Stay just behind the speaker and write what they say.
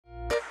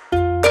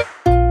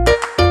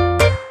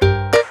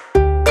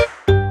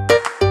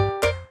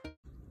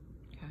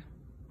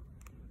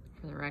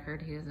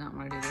tired. He does not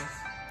want to do this.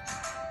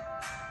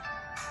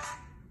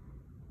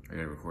 Are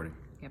you recording?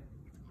 Yep.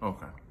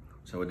 Okay.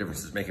 So what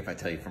difference does it make if I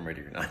tell you if I'm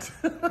ready or not?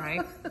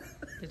 Right?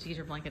 Did you get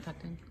your blanket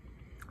tucked in?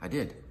 I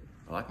did.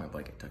 I like my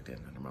blanket tucked in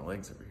under my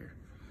legs over here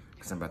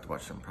because I'm about to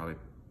watch something probably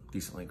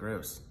decently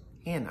gross.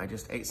 And I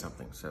just ate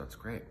something, so it's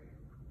great.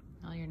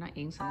 Well, you're not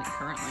eating something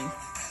currently.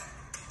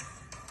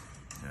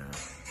 No.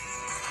 It's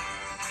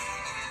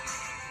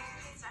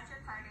Dr.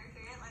 Carter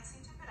here at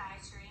Lexington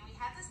Podiatry, and we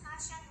had this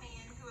nice young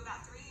man who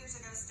about 3 years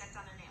ago stepped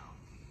on a nail.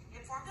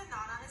 It formed a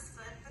knot on his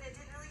foot, but it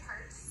didn't really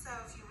hurt. So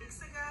a few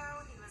weeks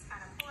ago, he was kind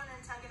of pulling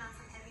and tugging on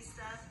some heavy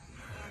stuff,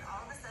 and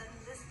all of a sudden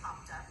this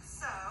popped up.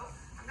 So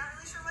I'm not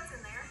really sure what's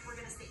in there. We're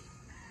gonna see.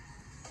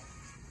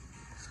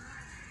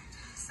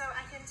 So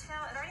I can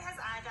tell it already has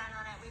iodine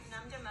on it. We've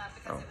numbed him up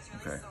because it was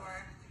really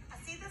sore. I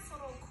see this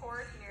little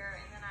cord here,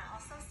 and then I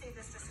also see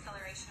this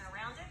discoloration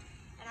around it,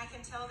 and I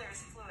can tell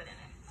there's fluid in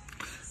it.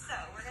 So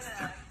we're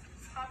gonna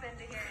pop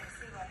into here and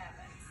see what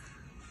happens.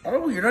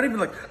 Oh, you're not even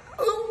like,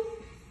 oh.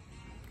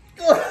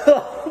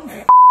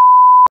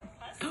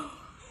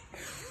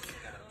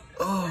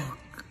 Oh.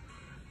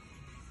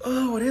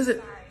 Oh, what is it?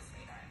 Sorry,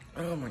 sweetheart.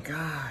 Oh my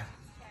God.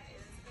 That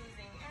is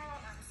oozing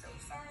out. I'm so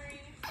sorry.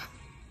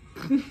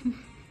 Is it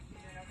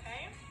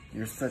okay?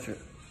 You're such a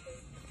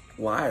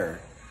liar.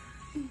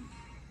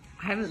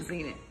 I haven't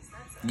seen it.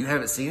 That's a You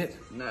haven't seen it?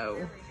 No.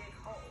 really big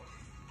hole.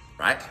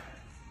 Right?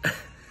 Okay.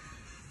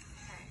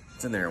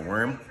 It's in there, a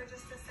worm. For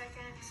just a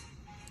second.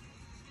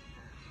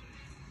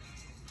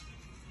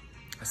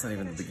 That's not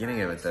even the beginning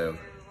of it though.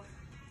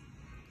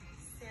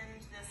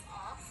 Send this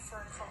off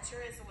for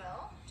culture as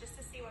well, just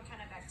to see what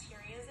kind of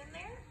bacteria is in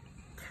there.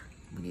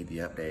 We need the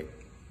update.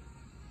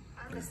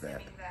 I'm What is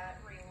that? assuming that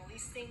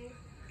releasing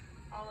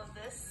all of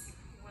this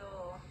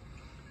will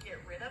get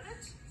rid of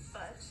it,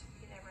 but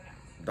you never know.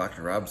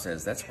 Dr. Rob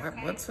says that's white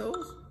blood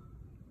cells?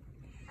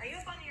 Are you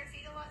up on your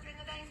feet a lot during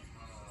the day?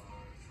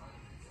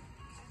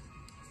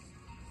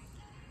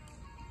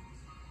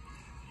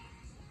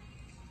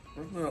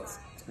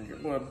 It's gonna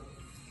get blood.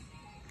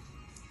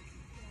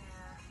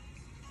 Yeah.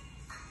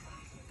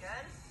 You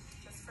good?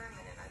 Just for a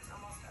minute, it's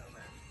almost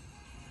over.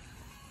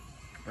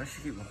 Why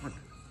should you keep going?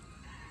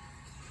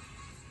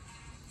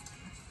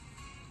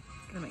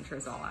 Gotta make sure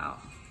it's all out.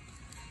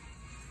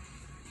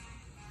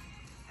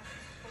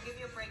 We'll give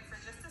you a break for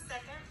just a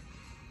second.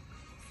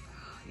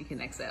 You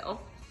can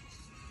exhale.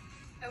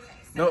 Okay.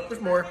 So Nope, you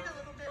there's more. rub it a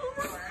little bit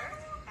more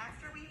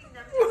after we numbed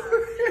it up,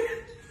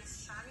 and this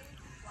shiny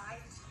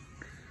white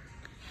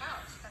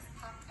pouch has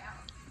popped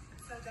out.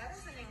 So that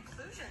is an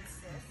inclusion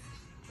cyst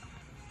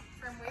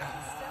from where he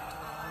stepped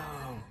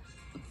on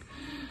the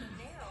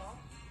nail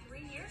 3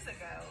 years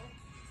ago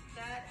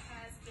that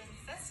has been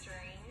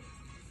festering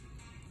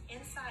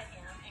inside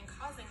him and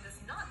causing this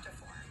knot to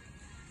form.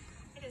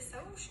 It is so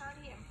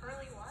shiny and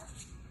pearly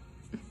white.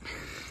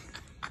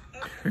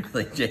 Okay.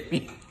 Really,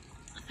 Jamie?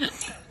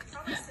 So,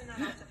 probably send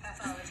that off to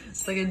pathology.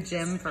 It's like a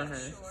gem for her.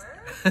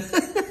 Sure. Nothing is.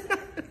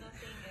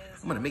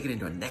 I'm gonna make it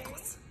into a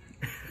necklace.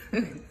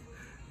 Can't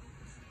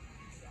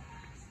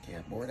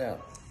bore it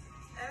out.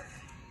 Okay.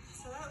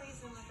 So that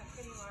leaves him with a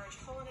pretty large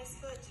hole in his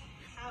foot.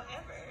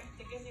 However,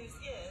 the good news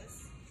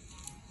is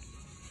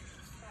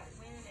that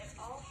when it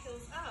all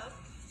heals up,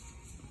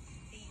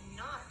 the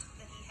knot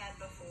that he had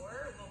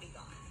before will be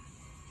gone.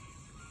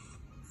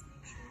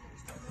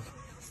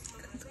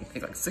 It'll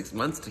take like 6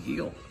 months to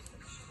heal.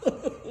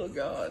 Oh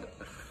God.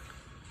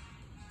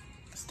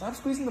 Stop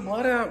squeezing the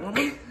blood out,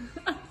 woman.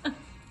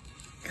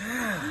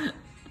 God.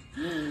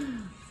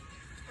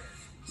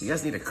 You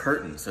guys need a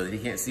curtain so that he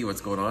can't see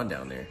what's going on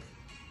down there.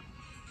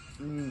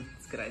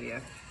 It's a good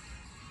idea.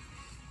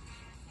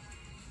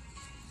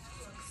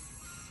 Looks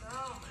so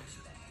much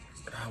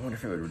better. I wonder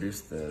if it would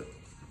reduce the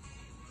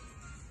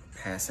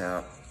pass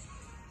out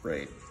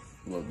rate,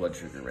 low blood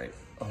sugar rate.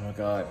 Oh my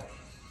God.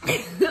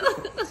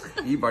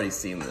 You've already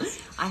seen this.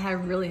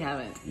 Really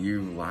haven't.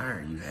 You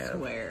liar, you have.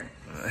 Swear.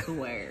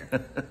 Swear.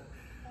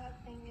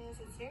 That thing is,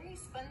 it's very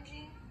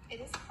spongy.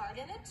 It is hard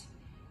in it.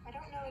 I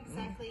don't know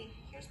exactly.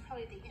 Here's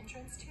probably the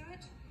entrance to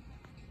it.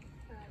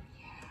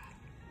 Yeah.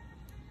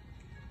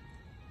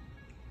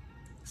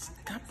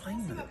 Stop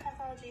playing with What it.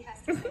 pathology has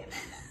to say about that.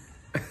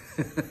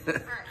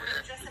 Alright, we're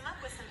gonna dress him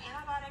up with some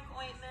antibiotic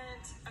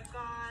ointment, a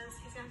gauze.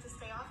 He's gonna have to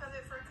stay off of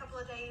it for a couple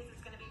of days.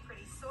 It's gonna be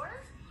pretty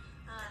sore.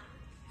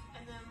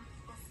 And then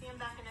we'll see him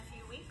back in a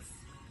few weeks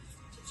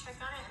to check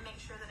on it and make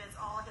sure that it's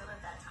all healed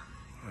at that time.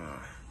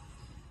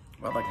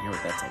 Well, I'd like to hear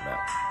what that's all about.